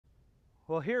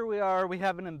Well, here we are, we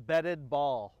have an embedded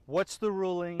ball. What's the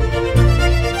ruling?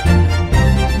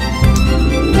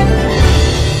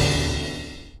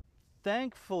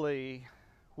 Thankfully,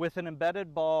 with an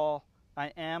embedded ball,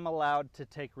 I am allowed to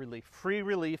take relief. Free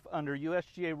relief under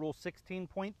USGA Rule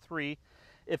 16.3.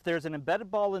 If there's an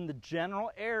embedded ball in the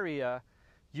general area,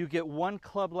 you get 1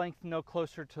 club length no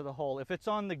closer to the hole. If it's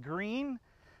on the green,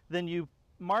 then you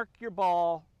mark your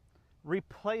ball,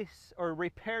 replace or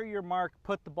repair your mark,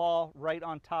 put the ball right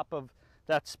on top of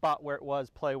that spot where it was,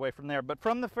 play away from there. But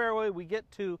from the fairway, we get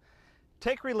to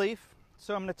take relief.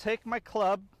 So I'm going to take my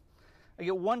club. I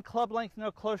get 1 club length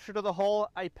no closer to the hole.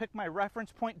 I pick my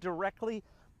reference point directly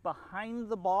behind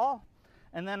the ball,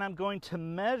 and then I'm going to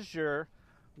measure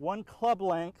 1 club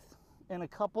length in a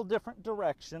couple different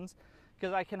directions,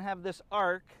 because I can have this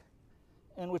arc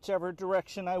in whichever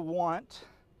direction I want,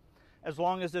 as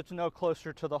long as it's no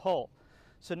closer to the hole.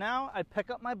 So now I pick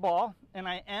up my ball, and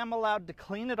I am allowed to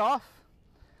clean it off.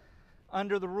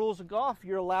 Under the rules of golf,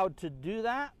 you're allowed to do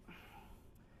that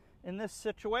in this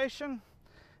situation,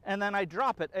 and then I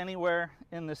drop it anywhere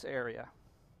in this area.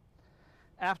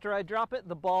 After I drop it,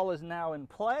 the ball is now in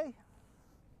play,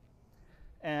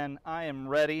 and I am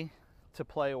ready to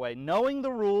play away. Knowing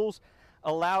the rules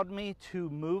allowed me to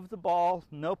move the ball,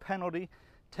 no penalty,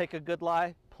 take a good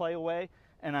lie, play away,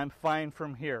 and I'm fine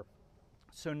from here.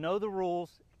 So know the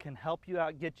rules, can help you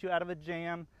out, get you out of a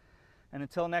jam, and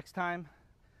until next time,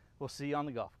 we'll see you on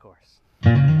the golf course.